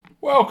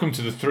Welcome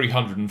to the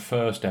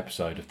 301st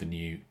episode of the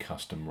New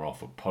Customer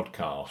Offer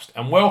podcast,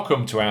 and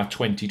welcome to our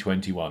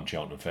 2021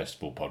 Cheltenham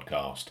Festival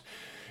podcast.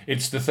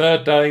 It's the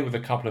third day with a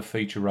couple of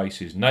feature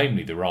races,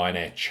 namely the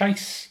Ryanair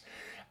Chase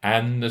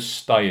and the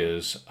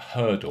Stayers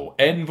Hurdle.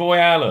 Envoy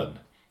Allen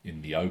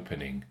in the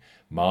opening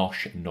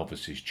Marsh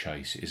Novices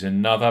Chase is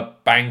another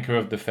banker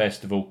of the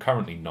festival,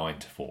 currently 9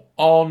 to 4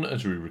 on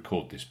as we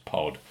record this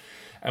pod.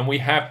 And we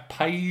have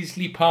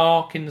Paisley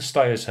Park in the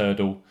Stayers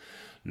Hurdle,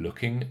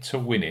 looking to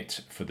win it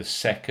for the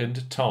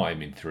second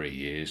time in 3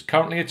 years.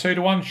 Currently a 2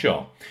 to 1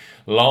 shot.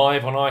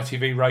 Live on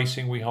ITV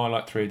Racing, we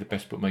highlight three of the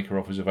best bookmaker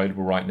offers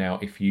available right now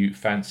if you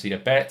fancy a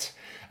bet.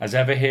 As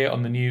ever here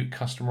on the New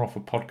Customer Offer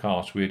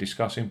podcast, we are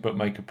discussing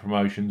bookmaker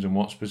promotions and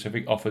what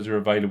specific offers are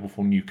available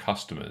for new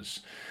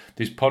customers.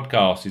 This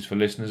podcast is for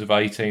listeners of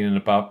 18 and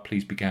above.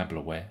 Please be gamble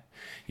aware.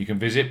 You can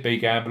visit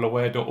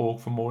begambleaware.org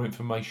for more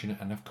information,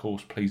 and of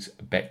course, please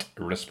bet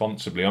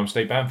responsibly. I'm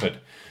Steve Bamford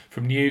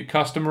from New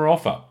Customer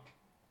Offer.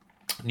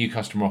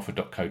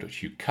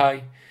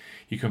 newcustomeroffer.co.uk.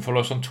 You can follow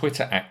us on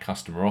Twitter at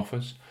Customer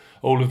Offers.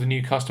 All of the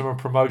new customer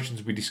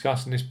promotions we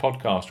discuss in this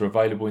podcast are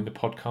available in the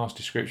podcast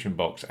description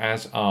box,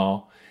 as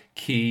are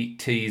key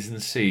T's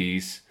and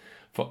C's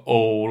for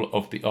all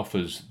of the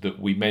offers that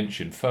we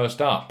mention.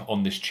 First up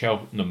on this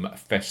Cheltenham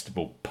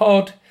Festival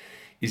pod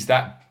is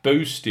that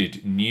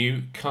boosted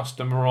new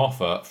customer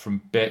offer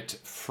from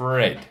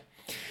Betfred.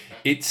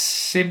 It's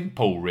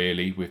simple,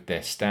 really, with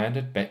their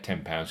standard bet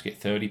 £10,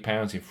 get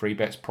 £30 in free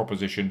bets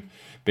proposition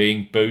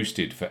being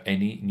boosted for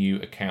any new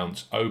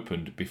accounts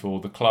opened before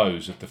the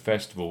close of the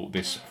festival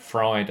this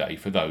Friday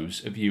for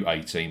those of you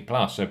 18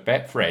 plus. So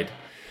Betfred,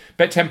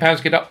 bet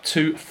 £10, get up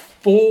to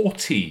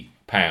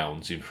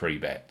 £40 in free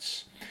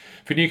bets.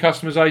 For new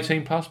customers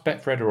 18 plus,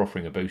 Betfred are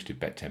offering a boosted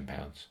bet £10,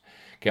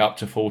 get up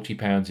to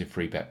 £40 in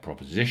free bet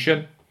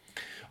proposition.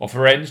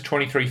 Offer ends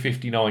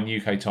 23:59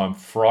 UK time,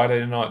 Friday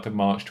the 9th of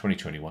March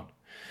 2021.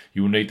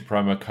 You will need the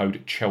promo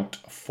code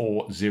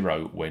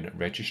CHELT40 when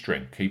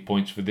registering. Key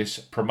points for this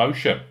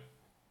promotion.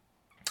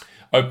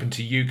 Open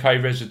to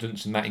UK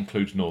residents, and that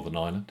includes Northern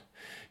Ireland.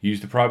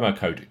 Use the promo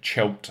code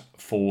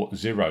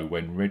CHELT40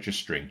 when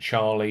registering.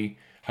 Charlie,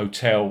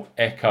 Hotel,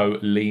 Echo,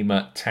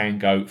 Lima,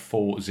 Tango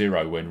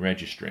 40 when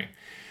registering.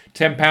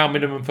 £10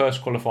 minimum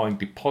first qualifying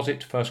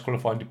deposit. First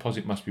qualifying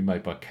deposit must be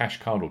made by cash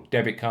card or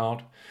debit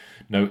card.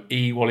 No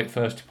e-wallet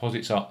first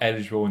deposits are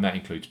eligible, and that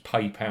includes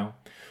PayPal.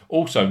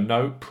 Also,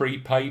 no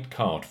prepaid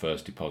card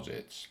first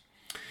deposits.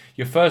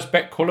 Your first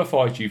bet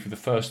qualifies you for the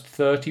first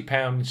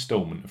 £30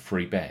 instalment of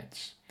free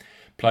bets.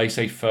 Place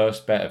a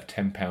first bet of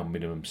 £10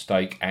 minimum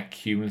stake at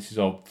cumulative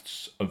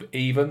odds of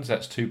evens,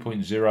 that's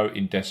 2.0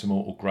 in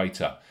decimal or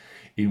greater,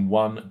 in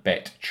one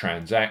bet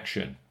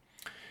transaction.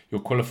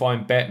 Your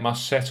qualifying bet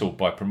must settle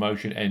by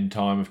promotion end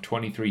time of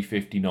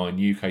 23:59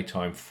 UK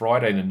time,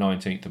 Friday the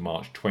 19th of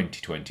March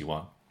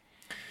 2021.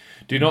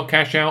 Do not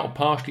cash out or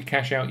partially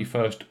cash out your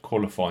first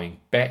qualifying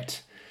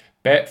bet.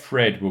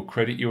 Betfred will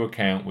credit your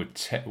account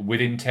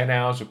within 10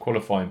 hours of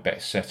qualifying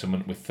bet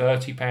settlement with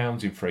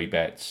 £30 in free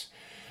bets.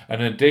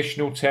 An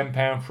additional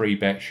 £10 free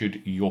bet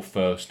should your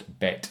first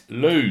bet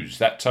lose.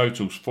 That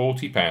totals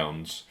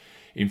 £40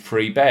 in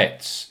free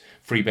bets.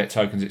 Free bet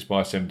tokens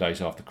expire 7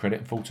 days after credit,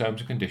 and full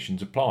terms and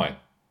conditions apply.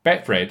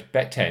 Betfred,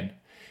 bet 10,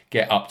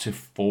 get up to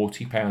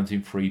 £40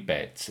 in free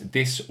bets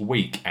this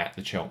week at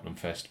the Cheltenham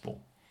Festival.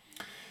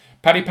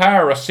 Paddy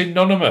Power are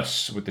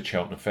synonymous with the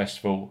Cheltenham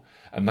Festival,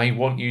 and they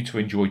want you to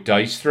enjoy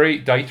day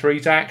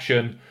three's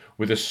action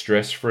with a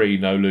stress-free,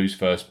 no-lose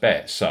first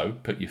bet. So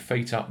put your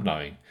feet up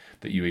knowing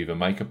that you either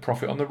make a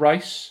profit on the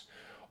race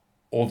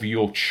of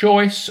your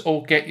choice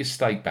or get your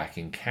stake back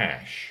in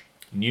cash.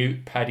 New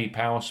Paddy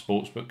Power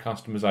Sportsbook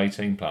customers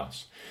 18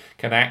 plus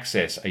can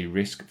access a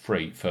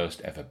risk-free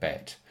first ever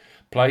bet.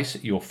 Place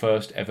your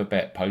first ever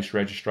bet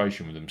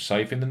post-registration with them,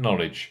 safe in the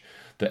knowledge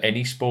that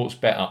any sports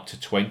bet up to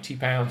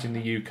 £20 in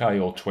the UK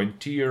or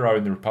 €20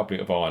 in the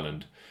Republic of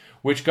Ireland,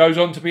 which goes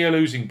on to be a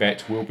losing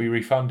bet, will be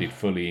refunded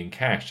fully in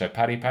cash. So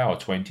Paddy Power,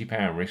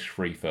 £20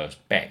 risk-free first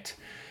bet.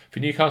 For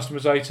new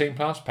customers 18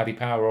 plus, Paddy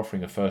Power are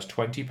offering a first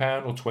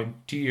 £20 or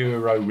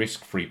 €20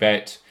 risk-free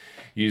bet.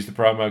 Use the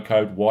promo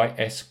code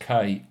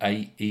YSKAEE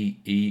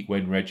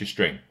when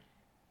registering.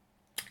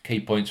 Key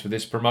points for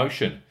this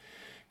promotion.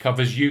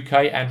 Covers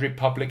UK and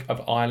Republic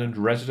of Ireland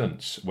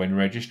residents. When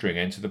registering,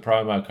 enter the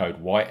promo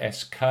code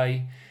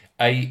YSKAEE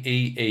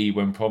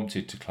when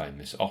prompted to claim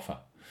this offer.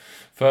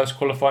 First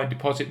qualifying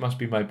deposit must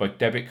be made by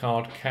debit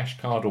card, cash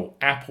card or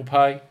Apple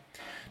Pay.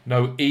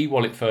 No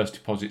e-wallet first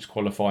deposits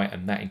qualify,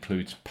 and that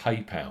includes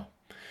PayPal.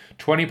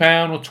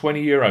 £20 or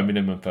 €20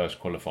 minimum first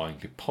qualifying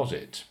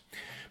deposit.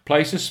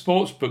 Place a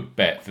sportsbook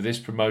bet. For this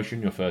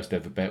promotion, your first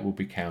ever bet will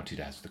be counted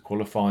as the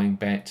qualifying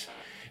bet.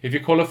 If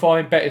your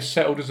qualifying bet is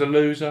settled as a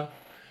loser,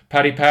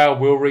 Paddy Power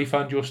will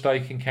refund your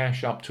stake in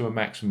cash up to a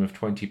maximum of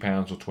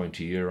 £20 or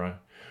 €20.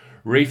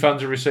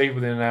 Refunds are received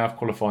within an hour of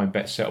qualifying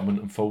bet settlement,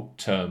 and full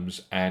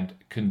terms and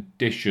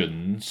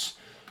conditions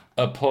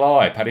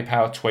apply. Paddy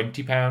Power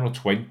 £20 or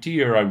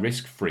 €20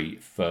 risk-free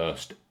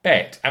first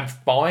bet. And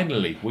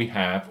finally, we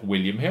have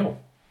William Hill.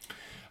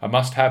 A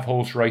must-have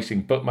horse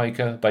racing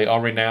bookmaker, they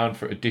are renowned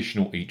for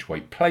additional each-way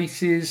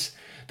places,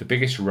 the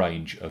biggest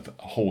range of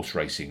horse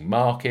racing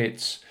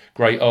markets,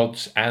 great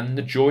odds, and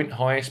the joint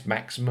highest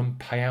maximum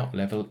payout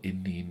level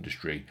in the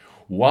industry.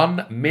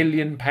 £1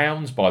 million,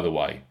 by the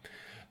way.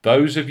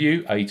 Those of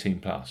you 18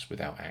 plus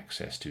without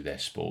access to their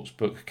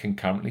sportsbook can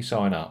currently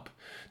sign up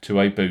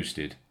to a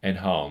boosted,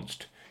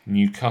 enhanced,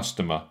 new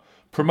customer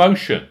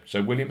promotion.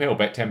 So William Hill,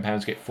 bet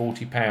 £10, get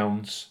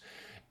 £40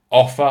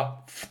 offer,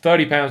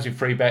 £30 in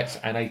free bets,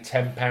 and a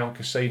 £10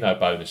 casino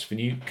bonus for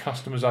new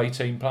customers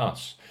 18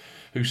 plus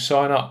who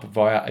sign up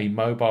via a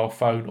mobile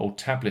phone or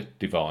tablet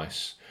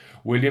device.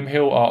 William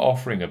Hill are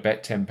offering a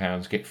bet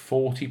 £10, get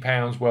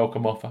 £40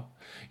 welcome offer.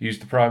 Use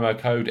the promo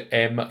code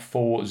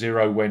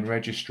M40 when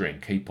registering.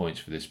 Key points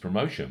for this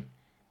promotion.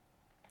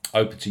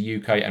 Open to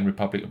UK and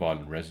Republic of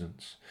Ireland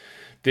residents.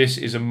 This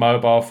is a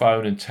mobile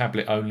phone and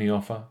tablet only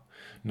offer.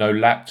 No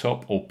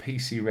laptop or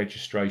PC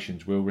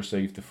registrations will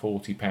receive the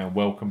 £40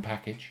 welcome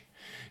package.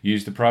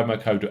 Use the promo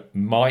code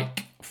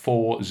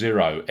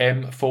MIKE40,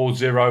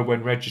 M40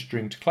 when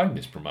registering to claim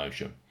this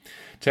promotion.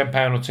 £10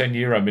 or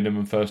 €10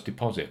 minimum first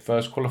deposit.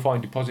 First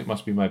qualifying deposit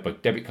must be made by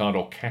debit card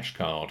or cash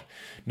card.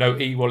 No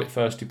e-wallet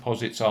first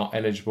deposits are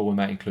eligible, and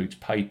that includes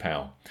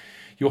PayPal.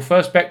 Your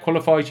first bet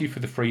qualifies you for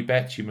the free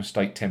bets. You must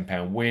stake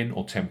 £10 win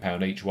or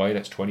 £10 each way.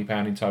 That's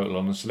 £20 in total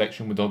on a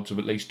selection with odds of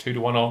at least 2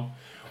 to 1 on,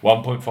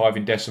 1.5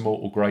 in decimal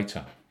or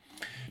greater.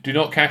 Do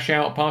not cash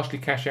out or partially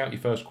cash out your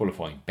first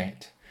qualifying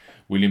bet.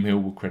 William Hill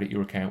will credit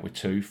your account with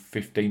two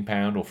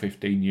 £15 or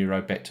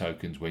 €15 bet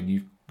tokens when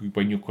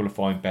your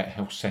qualifying bet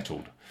has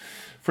settled.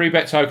 Free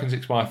bet tokens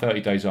expire 30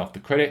 days after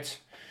credit.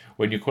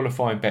 When your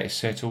qualifying bet is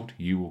settled,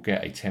 you will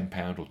get a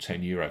 £10 or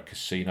 €10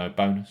 casino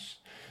bonus.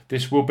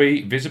 This will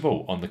be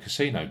visible on the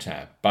Casino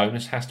tab.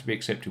 Bonus has to be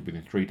accepted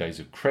within 3 days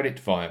of credit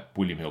via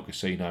William Hill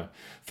Casino.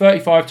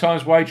 35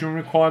 times wagering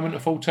requirement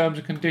of full terms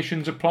and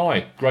conditions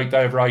apply. Great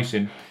day of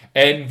racing.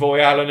 Envoy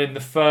Allen in the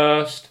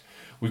first.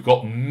 We've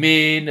got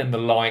Min and the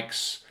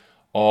likes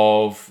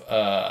of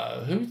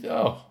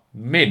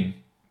Min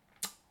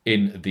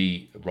in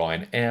the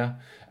Ryanair.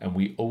 And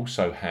we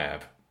also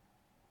have,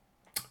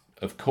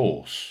 of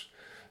course,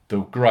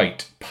 the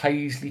great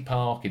Paisley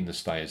Park in the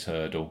Stayers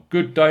Hurdle.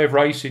 Good day of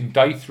racing,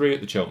 day 3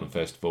 at the Cheltenham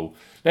Festival.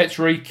 Let's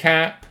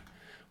recap.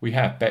 We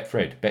have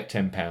Betfred, bet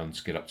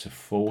 £10, get up to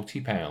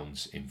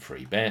 £40 in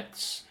free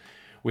bets.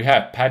 We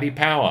have Paddy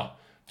Power,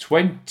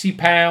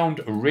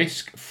 £20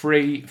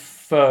 risk-free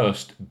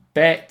first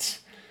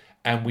bet.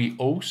 And we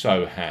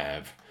also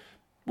have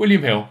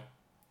William Hill,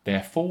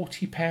 their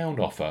 £40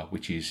 offer,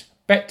 which is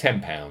bet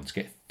 £10,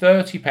 get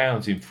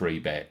 £30 in free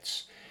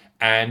bets.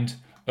 And,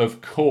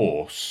 of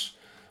course,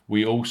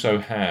 we also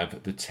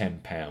have the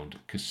 £10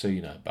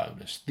 casino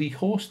bonus. The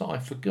horse that I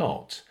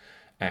forgot,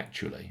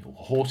 actually, or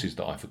horses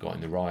that I forgot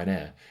in the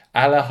Ryanair,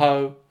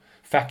 Alaho,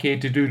 Fakir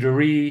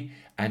Duduri,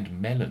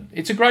 and Melon.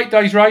 It's a great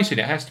day's racing,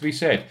 it has to be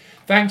said.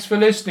 Thanks for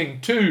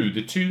listening to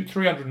the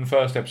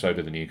 301st episode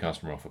of the New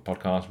Customer Offer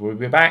podcast. We'll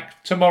be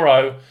back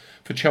tomorrow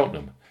for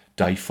Cheltenham,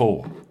 day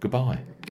 4. Goodbye.